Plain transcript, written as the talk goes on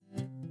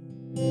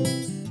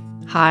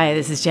Hi,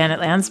 this is Janet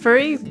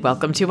Lansbury.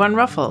 Welcome to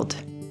Unruffled.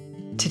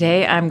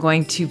 Today I'm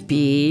going to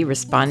be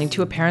responding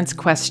to a parent's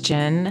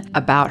question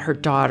about her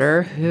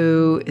daughter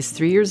who is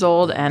 3 years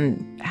old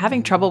and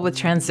having trouble with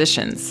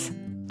transitions,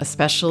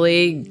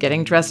 especially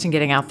getting dressed and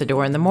getting out the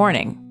door in the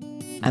morning.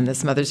 And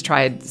this mother's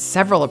tried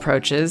several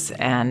approaches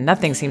and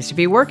nothing seems to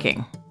be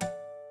working.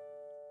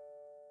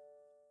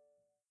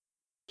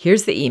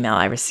 Here's the email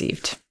I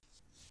received.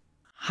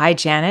 Hi,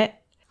 Janet.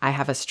 I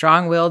have a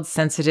strong-willed,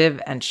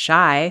 sensitive, and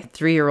shy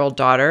 3-year-old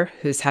daughter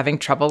who's having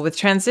trouble with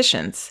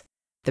transitions,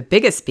 the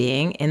biggest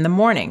being in the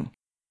morning.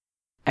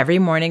 Every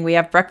morning we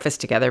have breakfast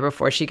together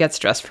before she gets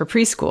dressed for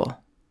preschool.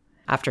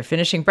 After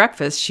finishing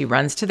breakfast, she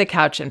runs to the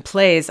couch and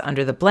plays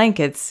under the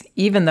blankets,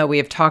 even though we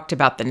have talked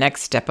about the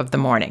next step of the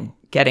morning,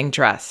 getting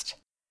dressed.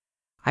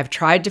 I've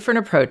tried different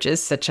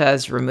approaches, such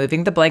as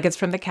removing the blankets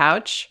from the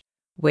couch,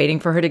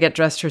 waiting for her to get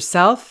dressed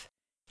herself,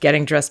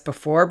 getting dressed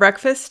before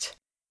breakfast,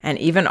 and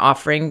even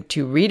offering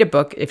to read a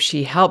book if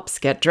she helps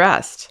get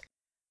dressed.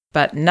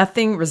 But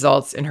nothing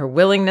results in her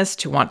willingness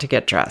to want to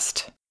get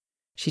dressed.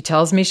 She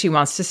tells me she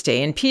wants to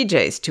stay in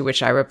PJs, to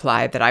which I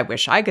reply that I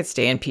wish I could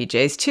stay in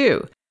PJs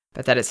too,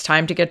 but that it's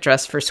time to get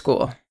dressed for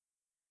school.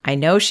 I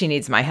know she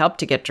needs my help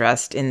to get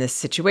dressed in this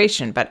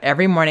situation, but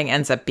every morning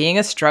ends up being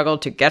a struggle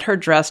to get her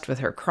dressed with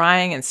her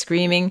crying and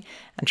screaming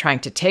and trying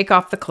to take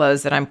off the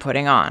clothes that I'm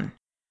putting on.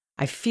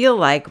 I feel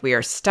like we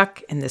are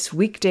stuck in this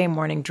weekday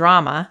morning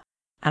drama,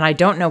 and I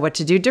don't know what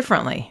to do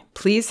differently.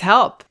 Please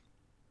help.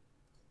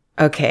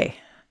 Okay,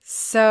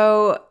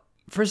 so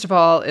first of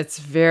all, it's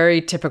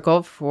very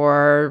typical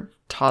for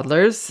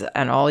toddlers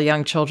and all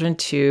young children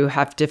to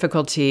have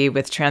difficulty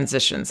with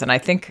transitions. And I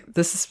think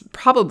this is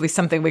probably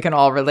something we can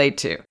all relate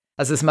to.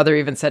 As this mother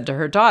even said to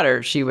her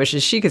daughter, she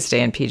wishes she could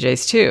stay in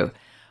PJs too.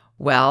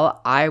 Well,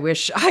 I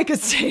wish I could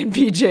stay in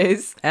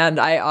PJs, and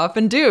I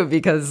often do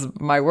because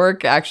my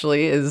work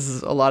actually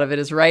is, a lot of it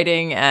is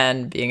writing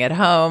and being at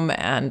home,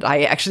 and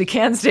I actually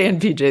can stay in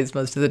PJs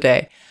most of the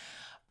day.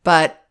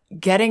 But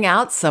getting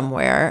out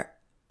somewhere,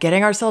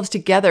 getting ourselves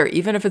together,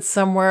 even if it's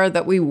somewhere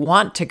that we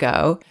want to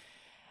go,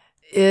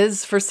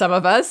 is for some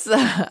of us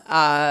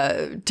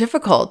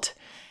difficult.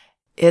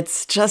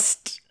 It's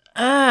just,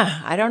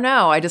 I don't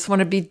know. I just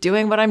want to be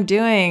doing what I'm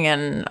doing,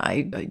 and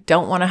I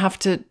don't want to have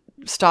to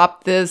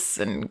stop this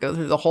and go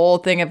through the whole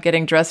thing of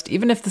getting dressed,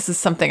 even if this is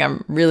something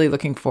I'm really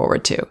looking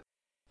forward to.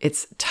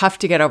 It's tough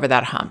to get over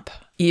that hump,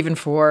 even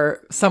for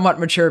somewhat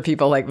mature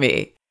people like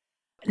me.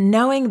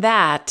 Knowing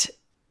that,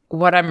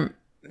 what I'm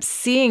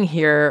seeing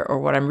here, or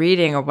what I'm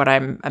reading, or what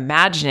I'm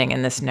imagining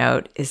in this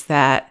note is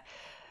that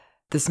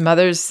this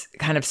mother's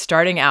kind of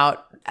starting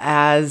out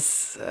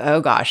as,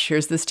 oh gosh,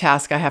 here's this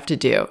task I have to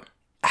do.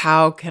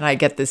 How can I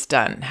get this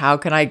done? How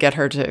can I get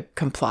her to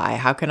comply?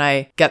 How can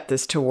I get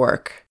this to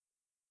work?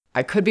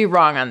 I could be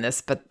wrong on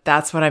this, but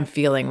that's what I'm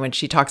feeling when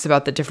she talks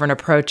about the different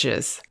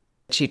approaches.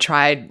 She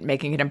tried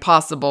making it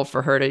impossible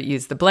for her to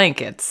use the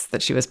blankets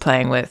that she was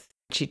playing with.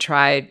 She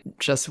tried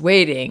just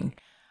waiting.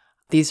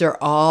 These are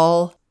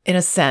all, in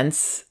a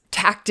sense,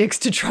 tactics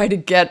to try to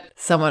get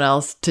someone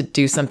else to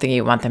do something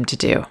you want them to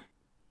do.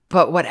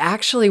 But what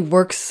actually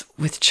works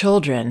with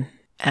children,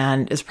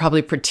 and is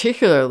probably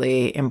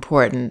particularly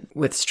important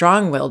with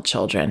strong-willed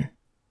children,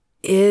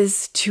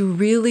 is to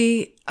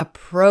really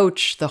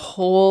approach the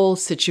whole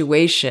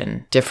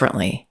situation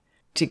differently,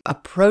 to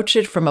approach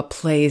it from a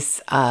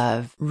place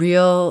of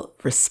real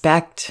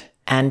respect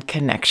and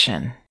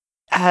connection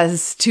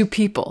as two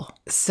people,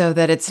 so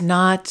that it's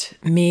not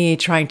me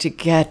trying to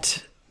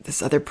get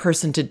this other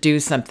person to do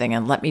something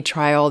and let me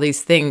try all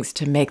these things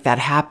to make that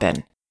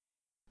happen.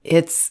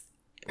 It's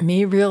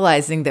me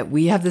realizing that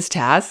we have this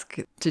task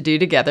to do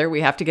together.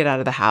 We have to get out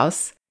of the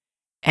house.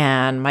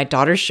 And my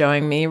daughter's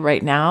showing me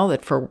right now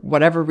that for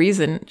whatever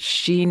reason,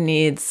 she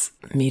needs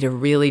me to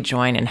really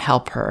join and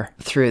help her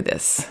through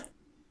this.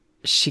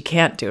 She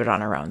can't do it on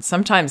her own.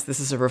 Sometimes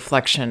this is a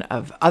reflection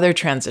of other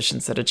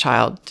transitions that a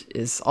child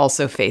is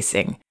also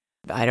facing.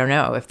 I don't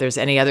know if there's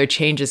any other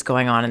changes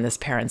going on in this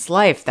parent's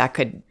life that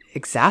could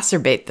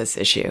exacerbate this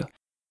issue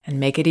and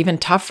make it even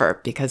tougher,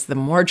 because the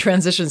more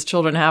transitions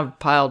children have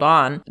piled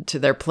on to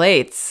their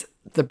plates,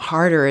 the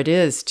harder it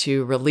is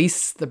to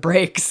release the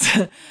brakes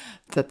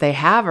that they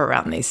have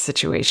around these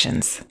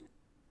situations.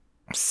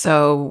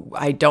 So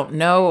I don't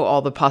know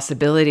all the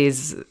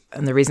possibilities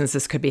and the reasons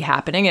this could be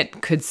happening.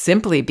 It could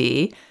simply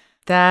be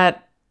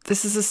that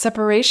this is a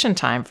separation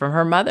time from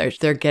her mother.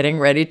 They're getting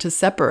ready to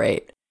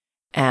separate,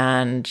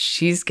 and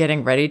she's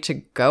getting ready to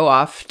go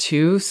off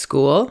to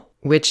school,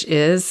 which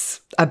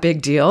is a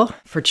big deal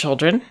for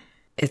children.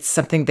 It's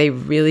something they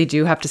really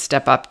do have to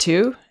step up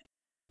to.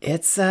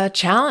 It's a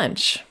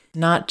challenge,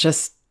 not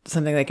just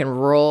something they can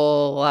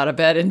roll out of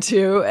bed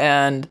into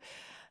and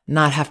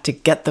not have to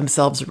get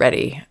themselves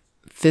ready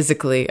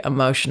physically,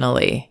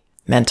 emotionally,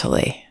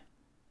 mentally.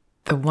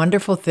 The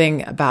wonderful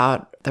thing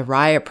about the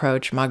Rye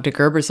approach, Magda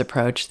Gerber's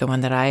approach, the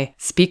one that I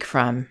speak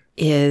from,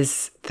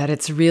 is that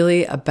it's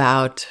really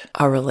about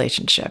our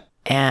relationship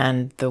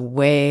and the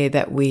way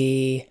that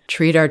we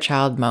treat our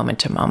child moment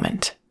to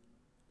moment.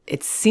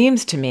 it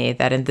seems to me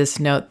that in this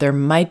note, there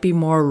might be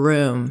more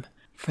room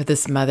for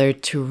this mother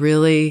to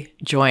really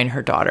join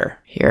her daughter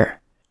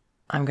here.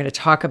 I'm going to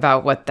talk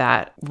about what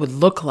that would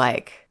look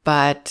like,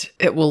 but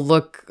it will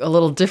look a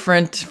little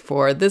different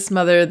for this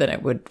mother than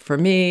it would for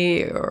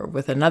me or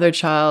with another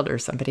child or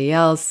somebody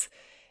else.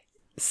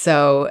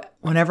 So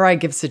whenever I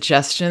give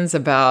suggestions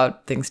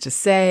about things to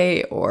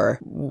say or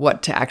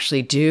what to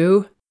actually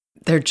do,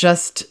 they're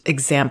just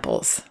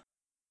examples.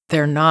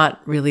 They're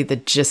not really the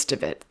gist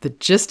of it. The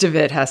gist of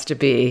it has to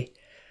be,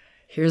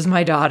 here's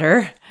my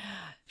daughter.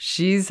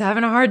 She's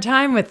having a hard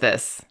time with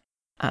this,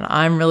 and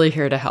I'm really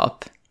here to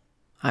help.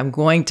 I'm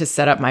going to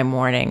set up my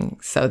morning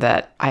so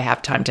that I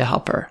have time to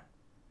help her.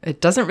 It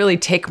doesn't really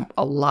take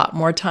a lot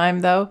more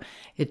time, though.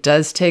 It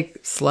does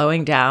take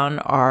slowing down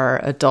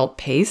our adult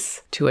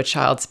pace to a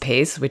child's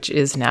pace, which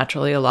is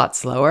naturally a lot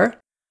slower.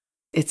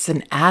 It's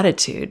an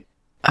attitude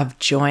of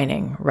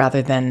joining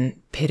rather than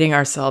pitting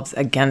ourselves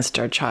against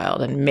our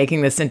child and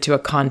making this into a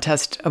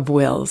contest of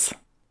wills.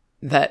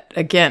 That,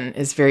 again,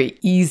 is very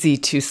easy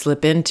to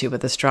slip into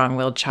with a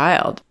strong-willed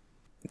child.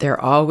 They're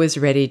always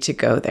ready to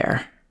go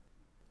there.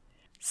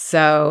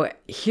 So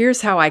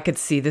here's how I could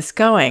see this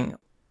going.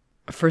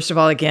 First of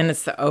all, again,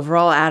 it's the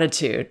overall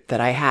attitude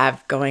that I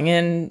have going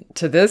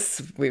into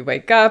this. We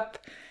wake up.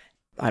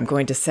 I'm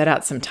going to set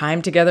out some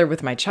time together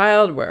with my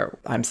child where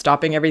I'm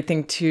stopping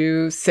everything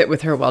to sit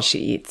with her while she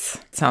eats.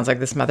 It sounds like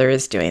this mother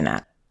is doing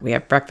that. We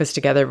have breakfast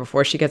together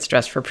before she gets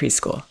dressed for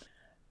preschool.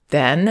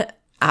 Then,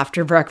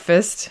 after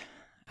breakfast,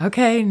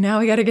 okay, now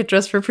we got to get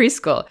dressed for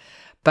preschool.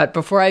 But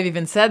before I've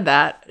even said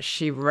that,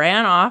 she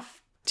ran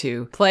off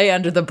to play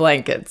under the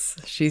blankets.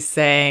 She's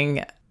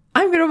saying,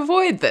 I'm going to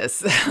avoid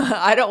this.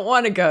 I don't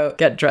want to go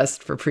get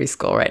dressed for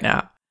preschool right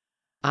now.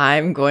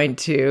 I'm going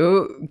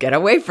to get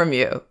away from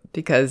you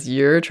because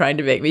you're trying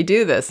to make me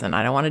do this and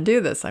I don't want to do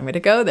this. I'm going to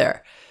go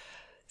there.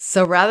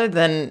 So rather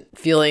than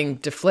feeling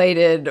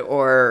deflated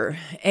or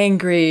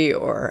angry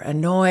or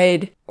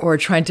annoyed or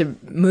trying to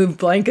move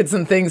blankets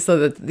and things so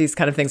that these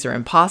kind of things are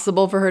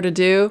impossible for her to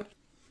do,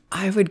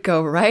 I would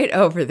go right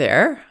over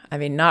there. I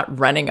mean, not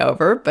running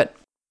over, but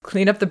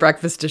clean up the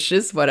breakfast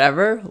dishes,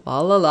 whatever,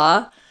 la la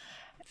la.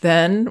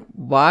 Then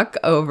walk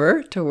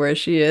over to where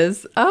she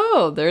is.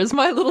 Oh, there's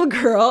my little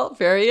girl.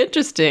 Very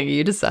interesting.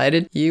 You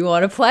decided you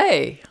want to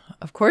play.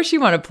 Of course you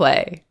want to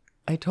play.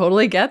 I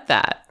totally get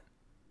that.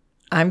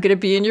 I'm going to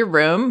be in your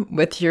room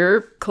with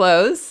your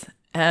clothes,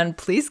 and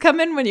please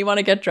come in when you want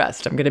to get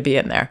dressed. I'm going to be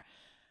in there.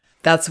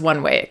 That's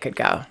one way it could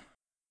go.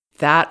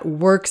 That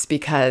works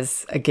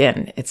because,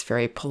 again, it's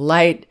very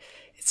polite.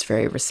 It's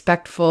very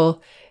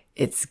respectful.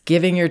 It's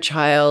giving your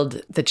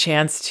child the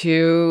chance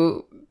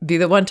to be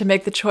the one to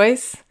make the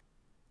choice.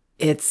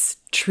 It's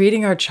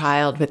treating our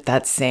child with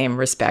that same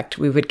respect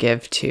we would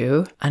give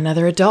to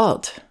another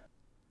adult.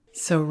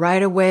 So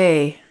right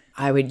away,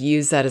 I would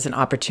use that as an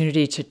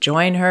opportunity to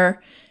join her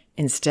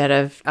instead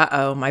of,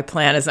 my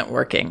plan isn't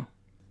working.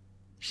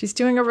 She's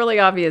doing a really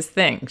obvious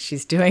thing.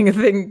 She's doing a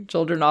thing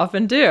children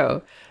often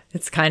do.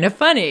 It's kind of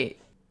funny.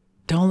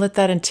 Don't let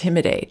that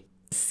intimidate.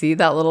 See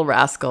that little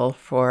rascal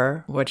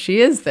for what she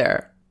is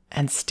there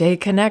and stay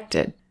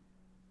connected.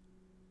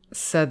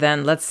 So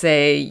then let's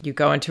say you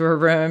go into her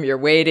room, you're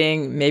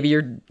waiting, maybe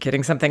you're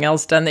getting something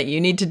else done that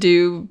you need to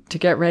do to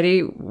get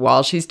ready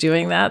while she's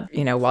doing that,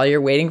 while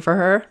you're waiting for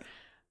her.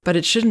 But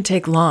it shouldn't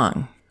take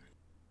long.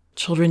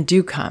 Children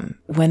do come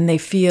when they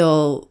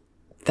feel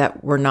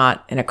that we're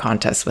not in a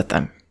contest with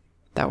them,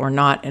 that we're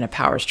not in a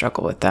power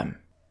struggle with them.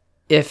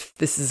 If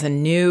this is a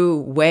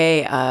new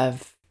way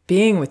of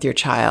being with your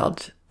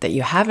child that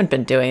you haven't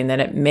been doing,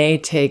 then it may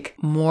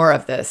take more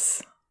of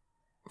this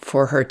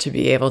for her to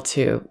be able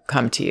to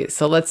come to you.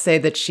 So let's say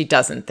that she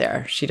doesn't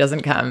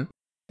come.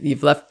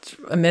 You've left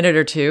a minute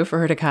or two for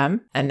her to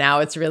come, and now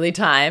it's really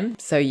time.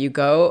 So you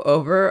go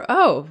over,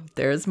 oh,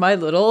 there's my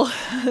little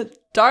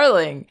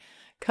darling.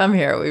 Come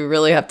here. We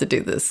really have to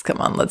do this. Come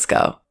on, let's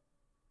go.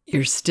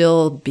 You're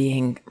still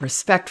being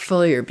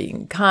respectful. You're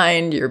being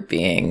kind. You're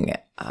being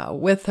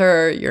with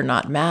her. You're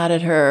not mad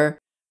at her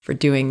for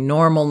doing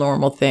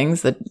normal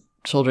things that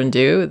children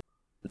do.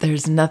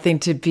 There's nothing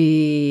to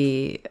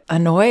be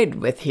annoyed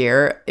with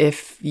here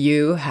if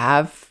you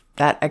have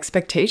that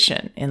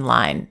expectation in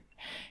line.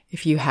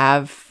 If you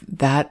have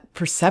that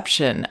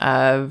perception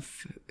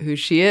of who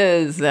she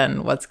is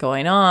and what's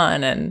going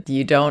on, and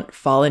you don't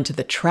fall into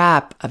the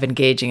trap of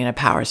engaging in a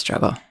power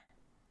struggle.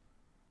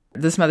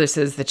 This mother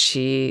says that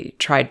she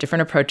tried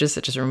different approaches,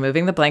 such as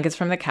removing the blankets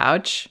from the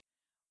couch,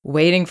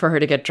 waiting for her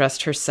to get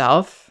dressed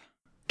herself,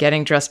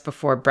 getting dressed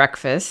before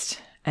breakfast,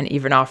 and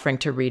even offering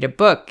to read a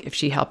book if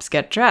she helps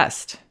get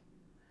dressed.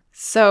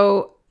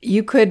 So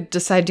you could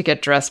decide to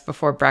get dressed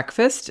before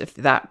breakfast if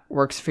that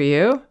works for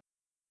you.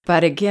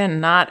 But again,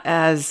 not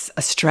as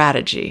a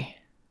strategy.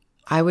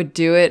 I would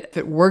do it if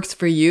it works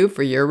for you,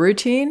 for your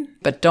routine,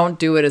 but don't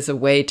do it as a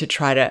way to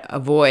try to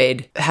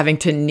avoid having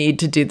to need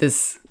to do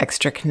this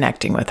extra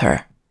connecting with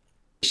her.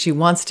 She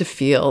wants to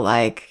feel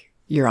like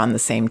you're on the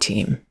same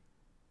team.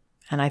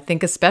 And I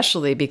think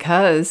especially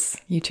because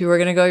you two are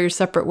going to go your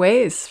separate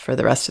ways for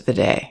the rest of the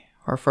day,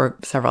 or for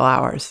several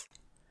hours.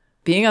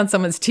 Being on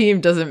someone's team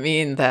doesn't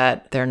mean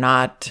that they're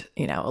not,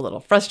 a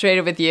little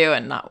frustrated with you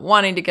and not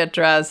wanting to get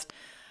dressed.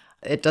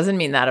 It doesn't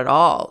mean that at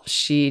all.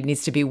 She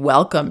needs to be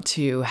welcome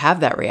to have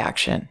that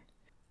reaction.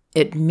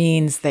 It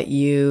means that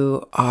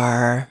you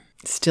are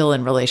still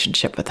in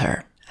relationship with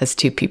her as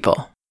two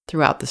people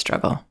throughout the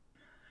struggle.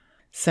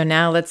 So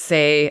now let's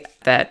say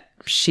that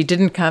she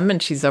didn't come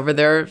and she's over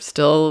there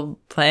still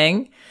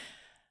playing.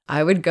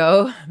 I would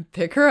go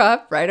pick her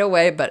up right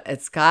away, but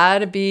it's got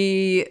to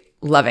be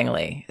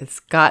lovingly. It's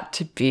got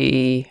to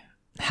be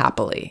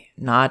happily,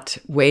 not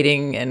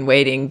waiting and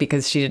waiting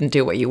because she didn't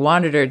do what you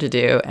wanted her to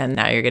do. And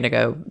now you're going to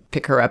go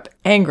pick her up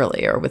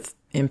angrily or with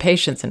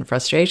impatience and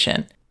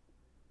frustration.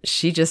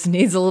 She just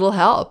needs a little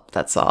help.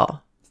 That's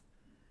all.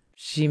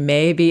 She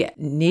may be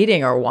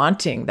needing or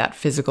wanting that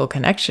physical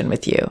connection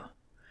with you.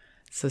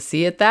 So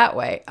see it that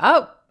way.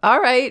 Oh, all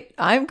right.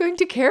 I'm going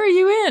to carry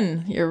you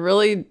in. You're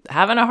really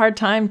having a hard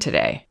time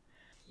today.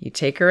 You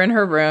take her in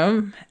her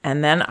room,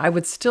 and then I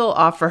would still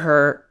offer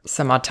her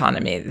some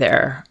autonomy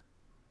there.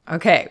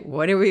 Okay,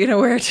 what are we going to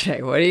wear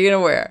today? What are you going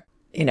to wear?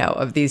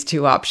 Of these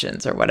two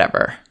options or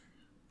whatever.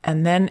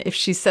 And then if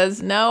she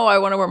says, no, I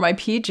want to wear my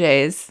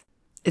PJs,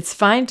 it's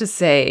fine to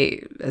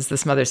say, as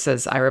this mother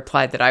says, I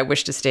replied that I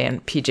wish to stay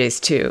in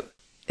PJs too.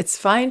 It's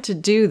fine to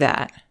do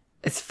that.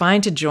 It's fine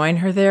to join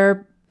her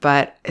there,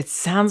 but it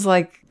sounds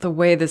like the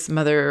way this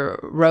mother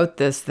wrote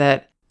this,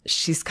 that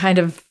she's kind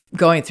of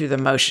going through the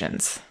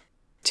motions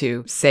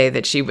to say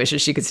that she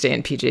wishes she could stay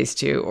in PJs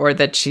too, or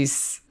that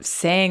she's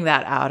saying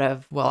that out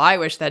of, well, I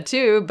wish that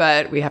too,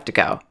 but we have to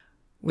go,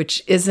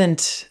 which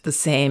isn't the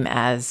same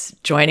as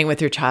joining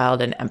with your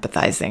child and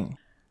empathizing.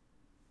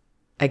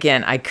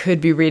 Again, I could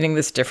be reading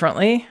this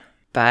differently,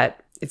 but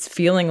it's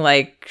feeling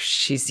like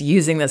she's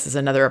using this as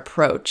another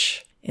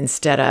approach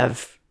instead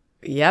of,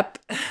 yep,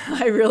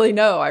 I really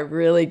know, I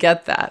really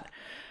get that.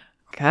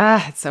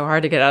 God, it's so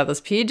hard to get out of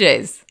those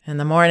PJs in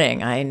the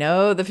morning. I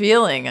know the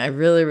feeling. I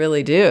really,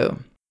 really do.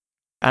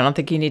 I don't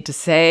think you need to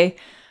say,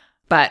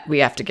 but we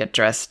have to get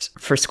dressed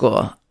for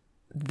school.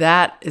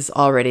 That is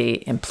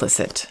already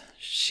implicit.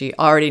 She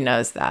already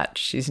knows that.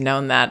 She's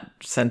known that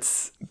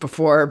since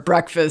before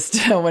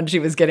breakfast when she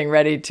was getting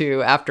ready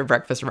to, after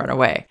breakfast, run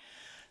away.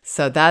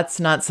 So that's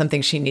not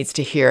something she needs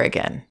to hear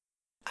again.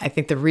 I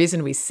think the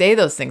reason we say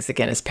those things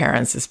again as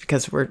parents is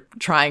because we're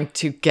trying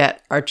to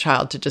get our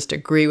child to just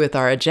agree with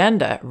our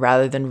agenda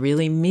rather than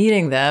really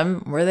meeting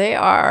them where they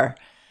are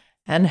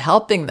and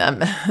helping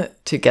them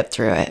to get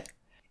through it.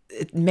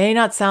 It may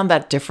not sound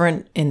that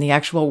different in the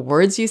actual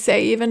words you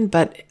say even,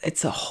 but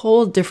it's a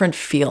whole different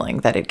feeling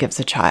that it gives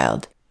a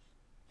child.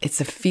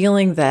 It's a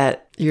feeling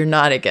that you're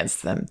not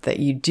against them, that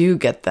you do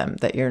get them,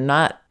 that you're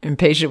not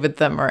impatient with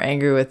them or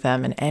angry with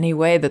them in any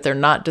way, that they're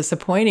not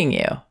disappointing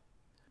you.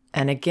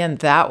 And again,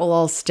 that will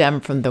all stem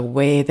from the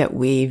way that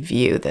we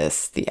view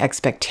this, the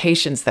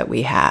expectations that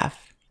we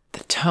have,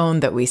 the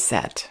tone that we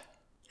set.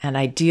 And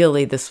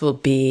ideally, this will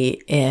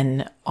be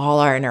in all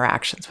our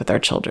interactions with our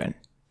children.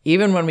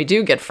 Even when we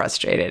do get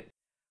frustrated,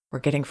 we're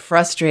getting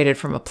frustrated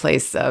from a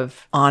place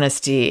of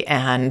honesty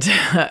and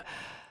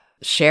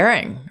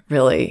sharing,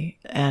 really.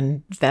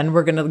 And then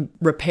we're going to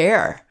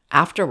repair.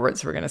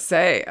 Afterwards, we're going to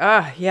say,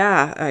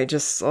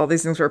 all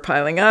these things were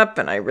piling up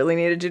and I really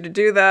needed you to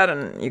do that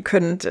and you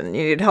couldn't and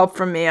you needed help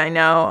from me, I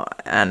know,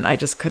 and I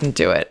just couldn't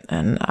do it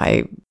and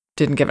I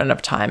didn't give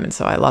enough time and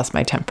so I lost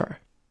my temper.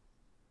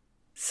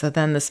 So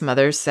then this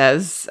mother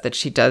says that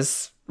she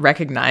does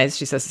recognize,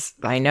 she says,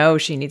 I know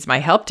she needs my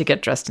help to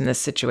get dressed in this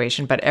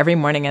situation, but every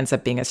morning ends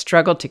up being a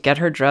struggle to get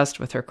her dressed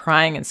with her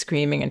crying and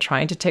screaming and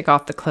trying to take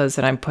off the clothes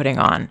that I'm putting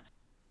on.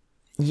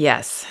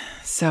 Yes,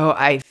 so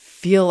I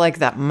feel like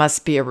that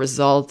must be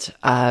it's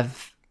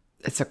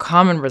a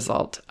common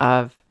result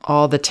of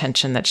all the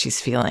tension that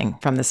she's feeling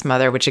from this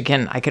mother, which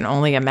again, I can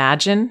only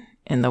imagine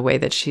in the way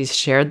that she's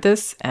shared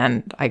this,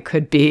 and I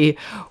could be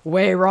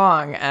way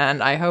wrong.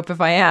 And I hope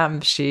if I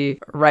am, she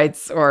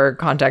writes or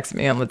contacts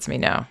me and lets me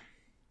know.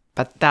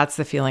 But that's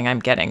the feeling I'm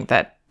getting,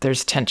 that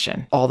there's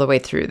tension all the way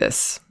through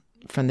this.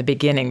 From the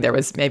beginning, there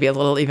was maybe a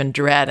little even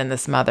dread in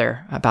this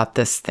mother about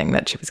this thing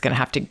that she was going to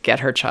have to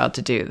get her child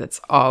to do.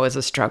 That's always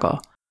a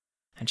struggle.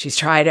 And she's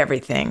tried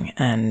everything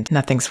and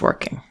nothing's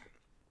working.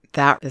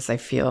 That is, I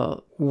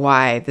feel,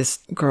 why this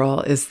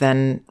girl is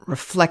then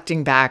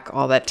reflecting back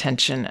all that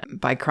tension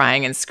by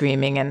crying and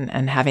screaming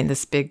and having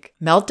this big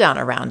meltdown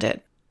around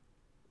it.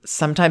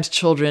 Sometimes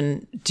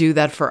children do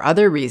that for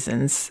other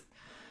reasons.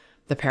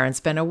 The parent's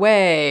been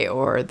away,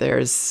 or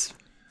there's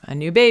a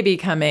new baby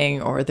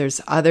coming, or there's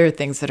other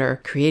things that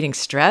are creating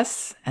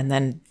stress, and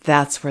then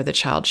that's where the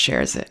child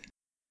shares it.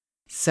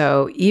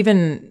 So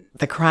even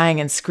the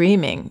crying and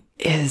screaming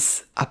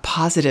is a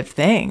positive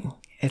thing.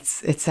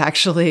 It's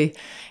actually,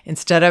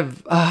 instead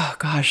of, oh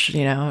gosh,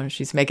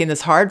 she's making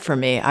this hard for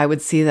me, I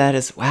would see that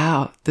as,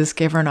 wow, this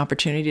gave her an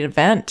opportunity to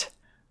vent.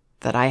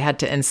 That I had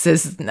to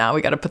insist, now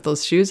we got to put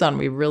those shoes on.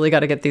 We really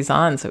got to get these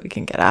on so we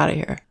can get out of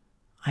here.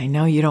 I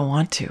know you don't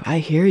want to. I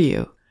hear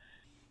you.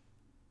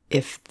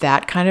 If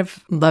that kind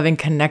of loving,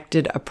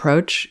 connected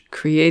approach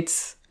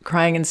creates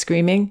crying and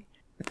screaming,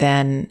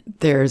 then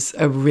there's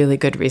a really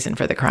good reason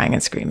for the crying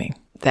and screaming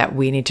that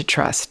we need to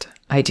trust,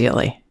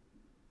 ideally.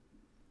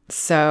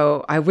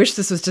 So I wish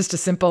this was just a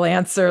simple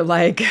answer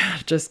like,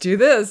 just do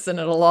this and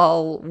it'll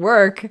all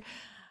work.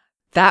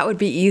 That would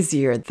be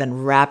easier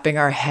than wrapping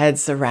our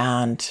heads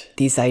around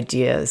these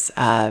ideas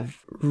of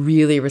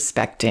really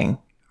respecting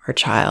our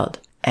child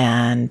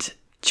and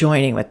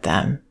joining with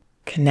them,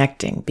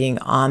 connecting, being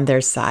on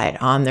their side,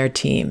 on their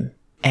team,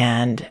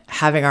 and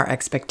having our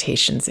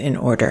expectations in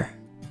order.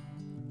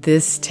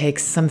 This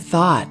takes some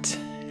thought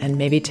and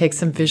maybe takes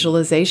some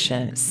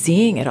visualization,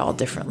 seeing it all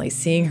differently,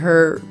 seeing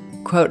her,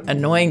 quote,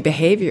 annoying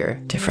behavior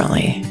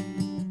differently.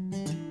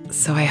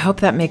 So I hope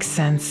that makes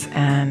sense,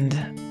 and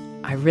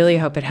I really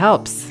hope it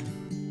helps.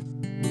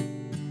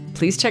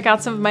 Please check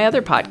out some of my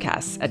other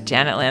podcasts at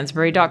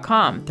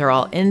janetlansbury.com. They're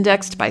all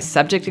indexed by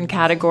subject and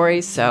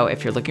category, so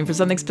if you're looking for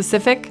something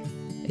specific,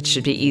 it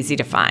should be easy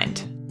to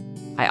find.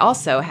 I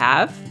also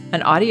have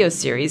an audio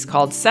series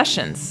called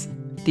Sessions.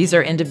 These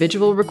are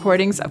individual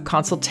recordings of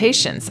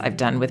consultations I've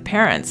done with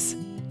parents.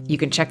 You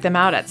can check them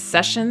out at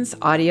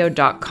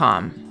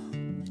sessionsaudio.com.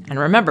 And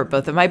remember,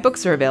 both of my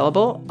books are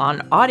available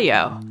on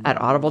audio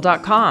at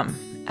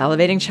audible.com.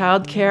 Elevating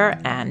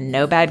Childcare and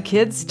No Bad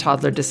Kids,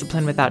 Toddler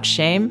Discipline Without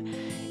Shame.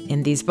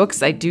 In these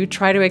books, I do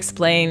try to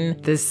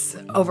explain this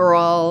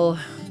overall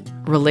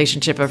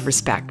relationship of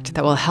respect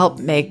that will help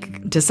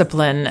make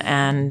discipline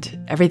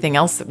and everything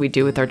else that we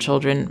do with our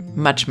children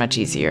much, much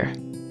easier.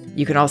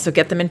 You can also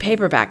get them in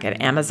paperback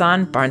at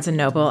Amazon, Barnes &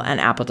 Noble, and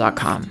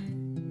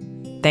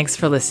Apple.com. Thanks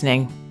for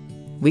listening.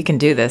 We can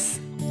do this.